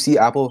 You see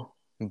Apple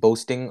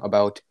boasting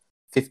about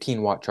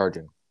 15-watt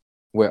charging,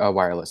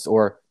 wireless,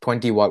 or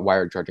 20-watt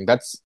wired charging.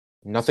 That's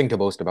nothing to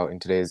boast about in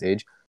today's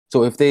age.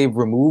 So if they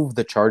remove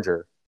the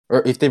charger,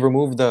 or if they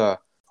remove the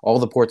all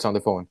the ports on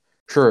the phone,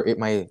 sure, it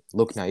might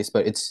look nice,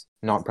 but it's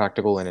not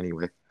practical in any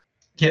way.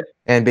 Yeah,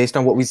 And based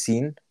on what we've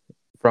seen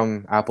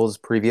from Apple's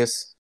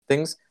previous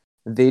things,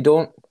 they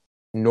don't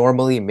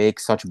normally make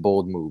such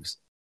bold moves.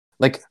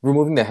 Like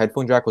removing the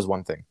headphone jack was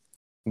one thing,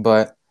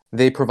 but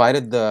they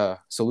provided the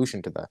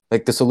solution to that,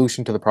 like the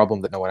solution to the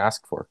problem that no one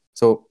asked for.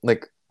 So,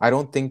 like, I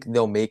don't think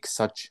they'll make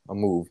such a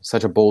move,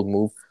 such a bold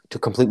move to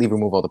completely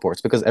remove all the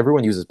ports because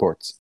everyone uses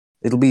ports.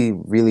 It'll be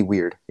really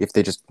weird if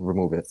they just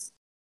remove it.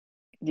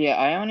 Yeah,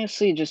 I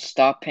honestly just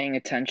stopped paying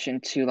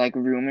attention to like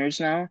rumors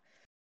now,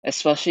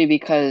 especially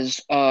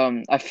because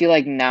I feel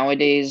like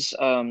nowadays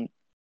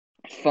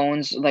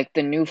phones, like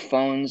the new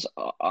phones,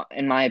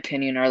 in my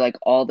opinion, are like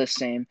all the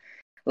same.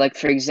 Like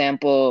for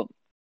example,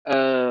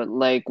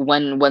 like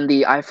when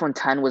the iPhone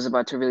 10 was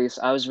about to release,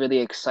 I was really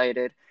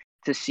excited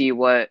to see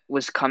what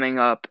was coming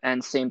up,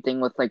 and same thing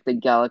with like the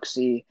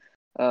Galaxy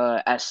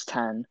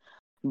S10.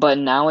 But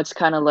now it's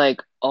kind of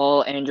like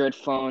all Android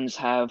phones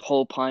have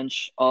hole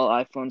punch, all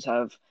iPhones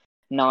have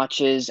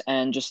notches,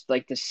 and just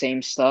like the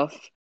same stuff.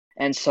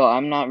 And so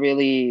I'm not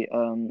really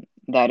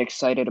that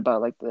excited about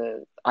like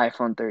the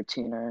iPhone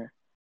 13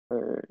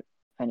 or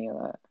any of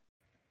that.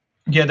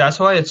 yeah, that's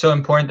why it's so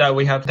important that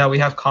we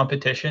have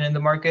competition in the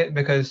market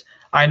because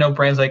I know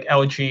brands like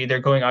LG, they're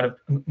going out of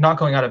not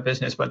going out of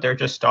business, but they're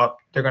going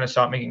to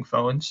stop making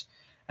phones.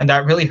 And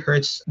that really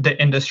hurts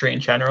the industry in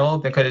general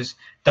because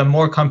the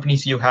more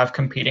companies you have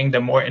competing,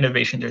 the more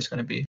innovation there's going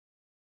to be.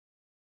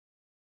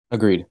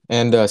 Agreed.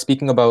 And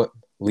speaking about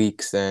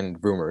leaks and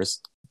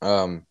rumors,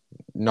 um,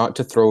 not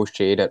to throw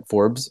shade at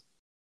Forbes,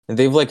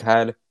 they've like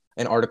had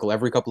an article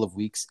every couple of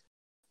weeks,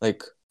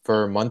 like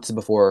for months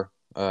before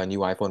a new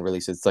iPhone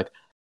releases. It's like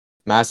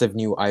massive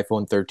new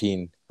iPhone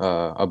 13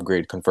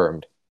 upgrade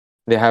confirmed.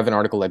 They have an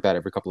article like that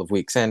every couple of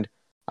weeks, and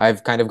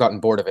I've kind of gotten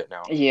bored of it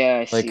now. Yeah,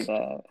 I see Like,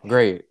 that.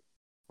 great,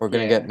 we're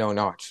gonna get Yeah. no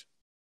notch,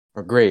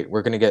 or great,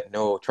 we're gonna get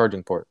no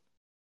charging port,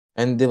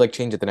 and they like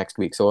change it the next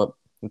week. So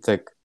it's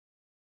like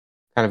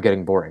kind of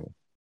getting boring.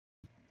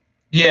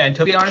 Yeah, and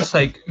to be honest,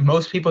 like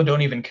most people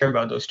don't even care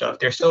about those stuff.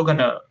 They're still going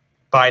to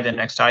buy the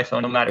next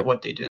iPhone no matter Yep.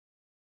 what they do.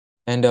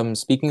 And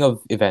speaking of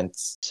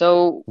events,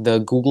 So the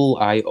Google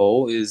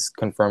I/O is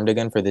confirmed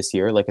again for this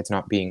year. Like it's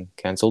not being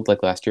canceled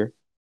like last year.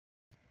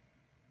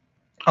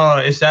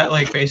 Is that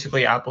like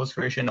basically Apple's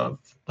version of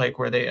like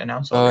where they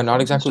announce all their Not phones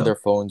and exactly stuff? their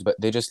phones, but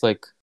they just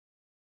like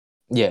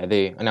Yeah,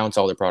 they announce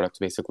all their products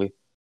basically,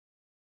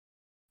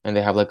 and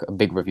they have like a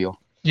big reveal.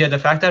 Yeah, the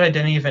fact that I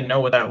didn't even know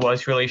what that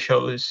was really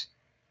shows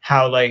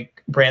how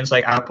like brands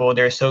like Apple,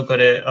 they're so good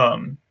at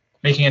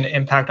making an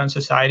impact on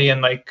society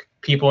and like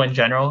people in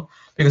general,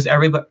 because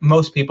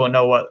most people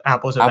know what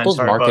Apple's events Apple's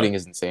are, but marketing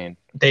is insane.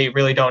 they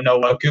really don't know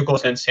what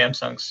Google's and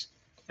Samsung's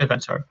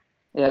events are.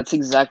 Yeah, that's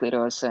exactly what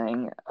I was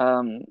saying.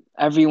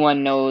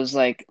 Everyone knows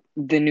like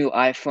the new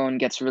iPhone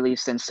gets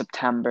released in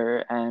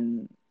September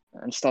and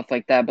stuff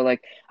like that, but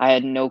like I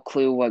had no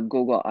clue what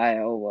Google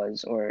I/O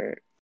was or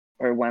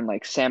when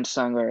like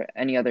Samsung or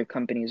any other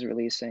company is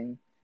releasing.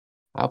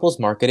 Apple's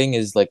marketing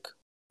is like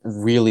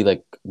really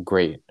like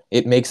great.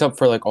 It makes up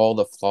for like all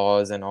the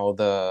flaws and all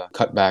the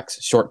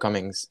cutbacks,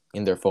 shortcomings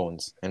in their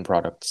phones and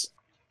products.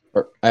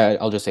 Or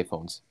I'll just say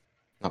phones,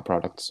 not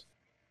products.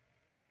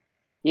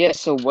 Yeah,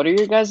 so what are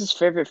your guys'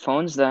 favorite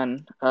phones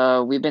then?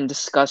 We've been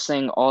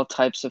discussing all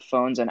types of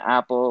phones and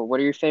Apple. What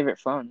are your favorite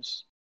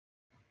phones?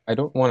 I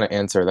don't want to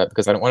answer that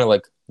because I don't want to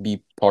like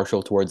be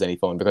partial towards any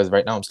phone because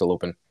right now I'm still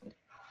open.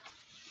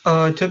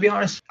 To be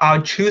honest, I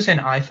would choose an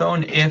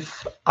iPhone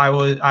if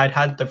I'd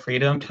had the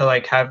freedom to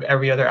like have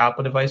every other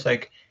Apple device.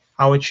 Like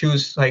I would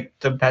choose like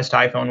the best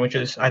iPhone, which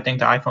is I think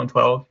the iPhone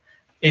 12.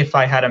 If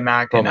I had a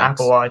Mac, Pro an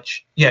Apple Max.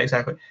 Watch, yeah,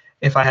 exactly.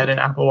 If I had an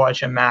Apple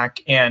Watch, a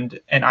Mac, and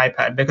an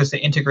iPad, because the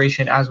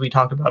integration, as we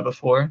talked about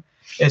before,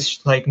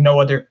 is like no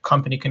other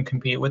company can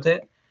compete with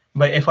it.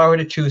 But if I were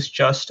to choose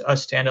just a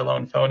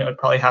standalone phone, it would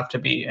probably have to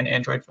be an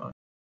Android phone.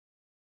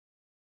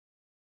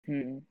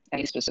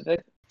 Any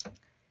specific?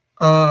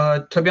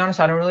 To be honest,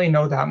 I don't really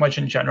know that much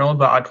in general,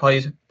 but I'd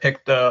probably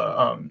pick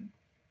the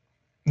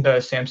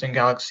Samsung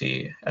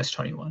Galaxy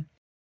S21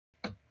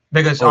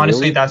 because Oh,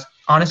 really?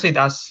 honestly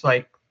that's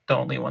like the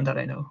only one that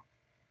I know.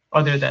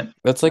 Other than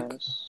That's like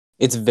Nice.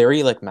 it's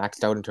very like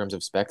maxed out in terms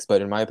of specs,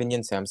 but in my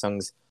opinion,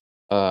 Samsung's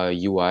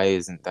UI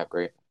isn't that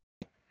great.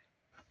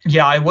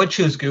 yeah, I would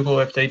choose Google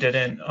if they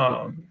didn't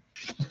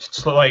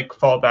like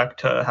fall back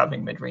to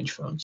having mid-range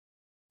phones.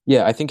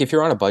 Yeah, I think if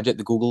you're on a budget,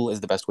 the Google is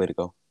the best way to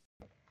go.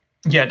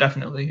 Yeah,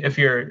 definitely. If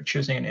you're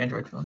choosing an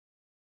Android phone.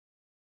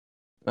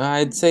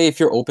 I'd say if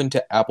you're open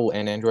to Apple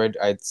and Android,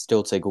 I'd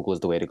still say Google is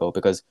the way to go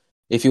because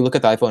if you look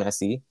at the iPhone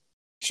SE,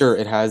 sure,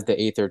 it has the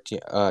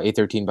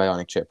A13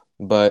 Bionic chip,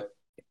 but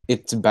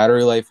its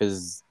battery life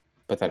is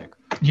pathetic.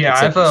 Yeah,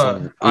 It's like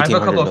some I have a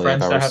 1800 couple of milliamp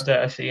friends that have hours.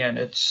 the SE and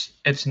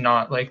it's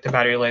not like the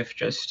battery life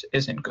just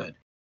isn't good.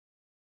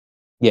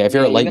 Yeah, if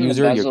you're Yeah, a light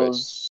user, you're good.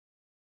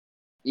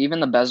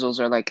 even the bezels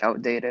are like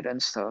outdated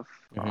and stuff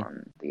Hmm.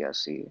 on the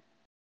SE.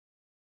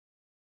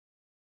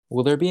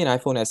 Will there be an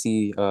iPhone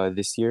SE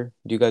this year?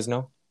 Do you guys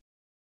know?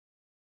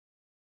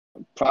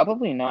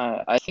 Probably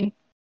not. I think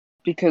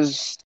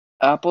because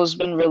Apple's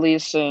been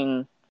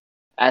releasing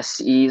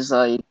SEs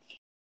like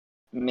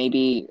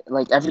maybe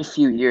like every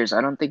few years.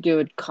 I don't think it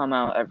would come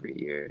out every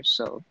year,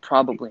 so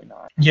probably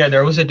not. Yeah,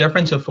 there was a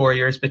difference of 4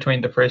 years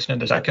between the first and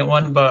the second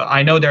one, but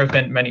I know there have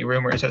been many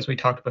rumors, as we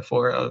talked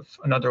before, of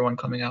another one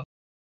coming out.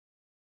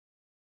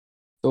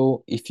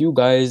 So if you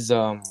guys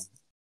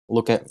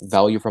look at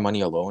value for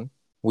money alone,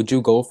 would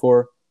you go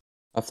for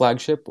a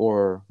flagship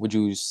or would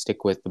you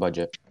stick with the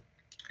budget?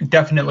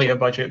 Definitely a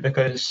budget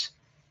because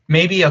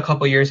maybe a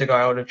couple years ago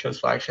I would have chose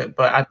flagship,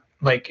 but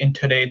like in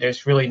today,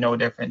 there's really no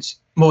difference.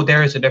 Well,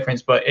 there is a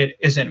difference, but it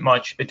isn't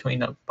much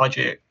between a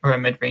budget or a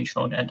mid-range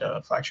phone and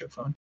a flagship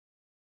phone.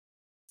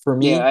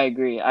 For Yeah, me, I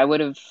agree. I would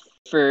have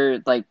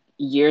for like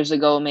years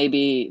ago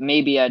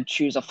maybe I'd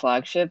choose a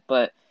flagship,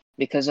 but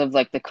because of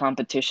like the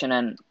competition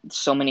and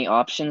so many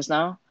options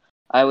now,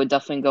 I would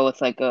definitely go with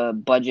like a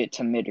budget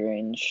to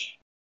mid-range.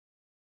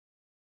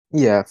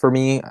 yeah, for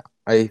me,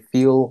 I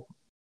feel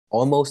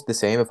almost the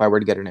same if I were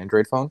to get an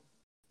Android phone.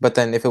 But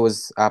then if it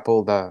was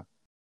Apple,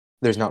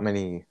 there's not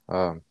many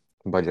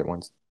budget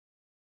ones.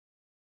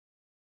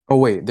 Oh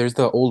wait, there's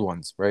the old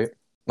ones, right?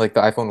 Like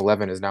the iPhone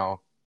 11 is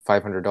now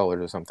 $500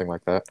 or something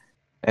like that,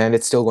 and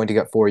it's still going to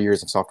get 4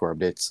 years of software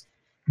updates.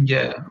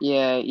 Yeah,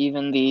 Yeah,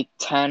 even the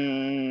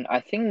 10, I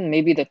think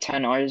maybe the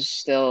 10R is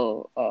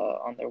still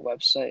on their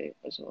website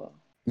as well.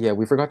 Yeah,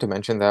 we forgot to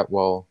mention that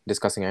while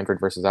discussing Android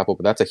versus Apple,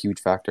 but that's a huge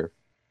factor.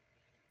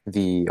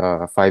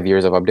 The 5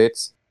 years of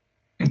updates.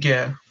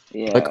 yeah,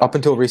 Like Yeah. up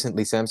until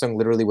recently, Samsung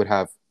literally would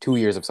have 2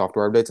 years of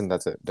software updates and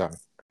that's it, done.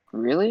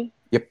 Really?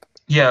 Yep.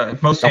 yeah.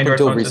 Most Up Android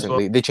until phones as well.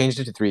 recently, they changed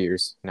it to 3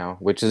 years now,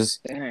 which is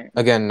Dang.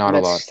 again not a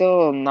That's lot.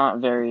 still not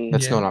very,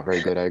 That's still Yeah, not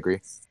very good. I agree.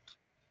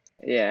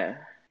 yeah.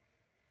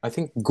 I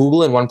think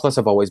Google and OnePlus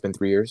have always been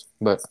 3 years,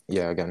 but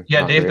yeah, again, yeah.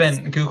 not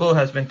great. Google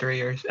has been 3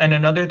 years. And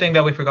another thing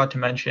that we forgot to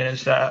mention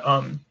is that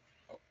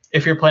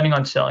if you're planning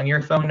on selling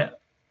your phone,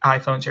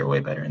 iPhones are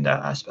way better in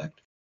that aspect.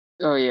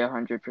 Oh yeah,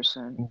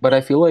 100%. But I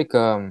feel like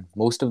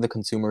most of the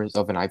consumers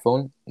of an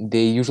iPhone,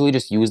 they usually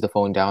just use the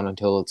phone down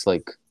until it's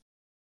like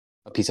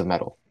a piece of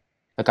metal.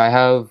 Like I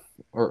have,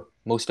 or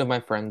most of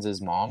my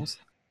friends' moms,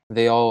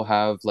 they all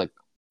have like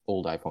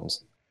old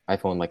iPhones,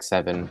 iPhone like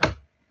 7,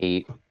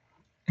 8.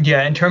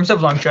 Yeah, in terms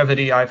of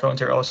longevity, iPhones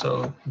are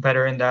also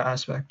better in that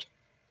aspect,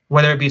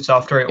 whether it be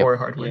software Yep. or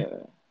hardware.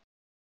 Yeah.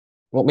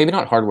 Well, maybe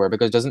not hardware,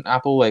 because doesn't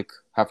Apple like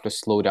have to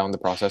slow down the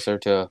processor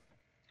to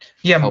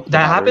Yeah, help the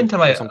battery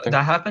or something?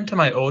 that happened to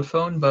my old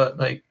phone, but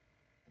like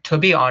to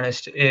be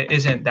honest, it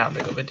isn't that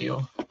big of a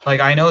deal. Like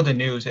I know the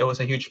news, it was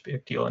a huge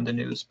big deal in the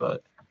news,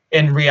 but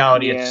in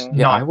reality, it's Yeah.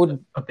 Yeah, I not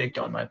would. a big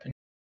deal in my opinion.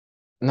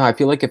 No, I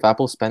feel like if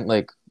Apple spent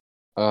like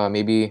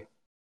maybe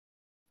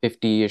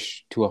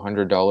 50-ish to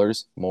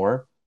 $100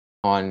 more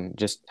on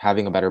just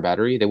having a better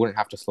battery, they wouldn't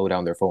have to slow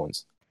down their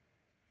phones.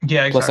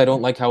 Yeah, Plus, I exactly.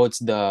 don't like how it's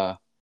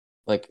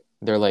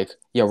they're like,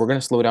 yeah, we're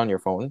gonna slow down your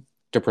phone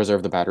to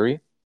preserve the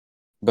battery,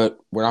 but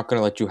we're not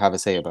gonna let you have a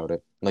say about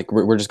it. Like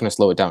we're just gonna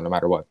slow it down no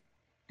matter what.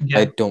 I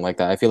Yeah. don't like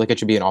that. I feel like it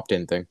should be an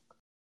opt-in thing.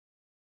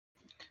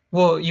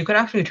 Well, you could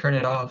actually turn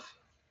it off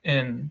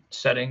in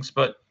settings,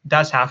 but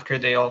that's after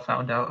they all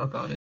found out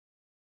about it.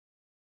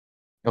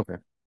 Okay.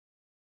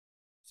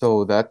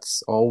 So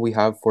that's all we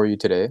have for you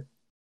today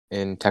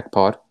in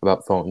TechPod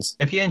about phones.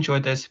 If you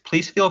enjoyed this,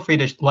 please feel free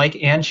to like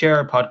and share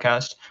our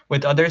podcast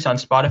with others on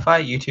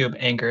Spotify, YouTube,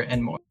 Anchor,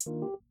 and more.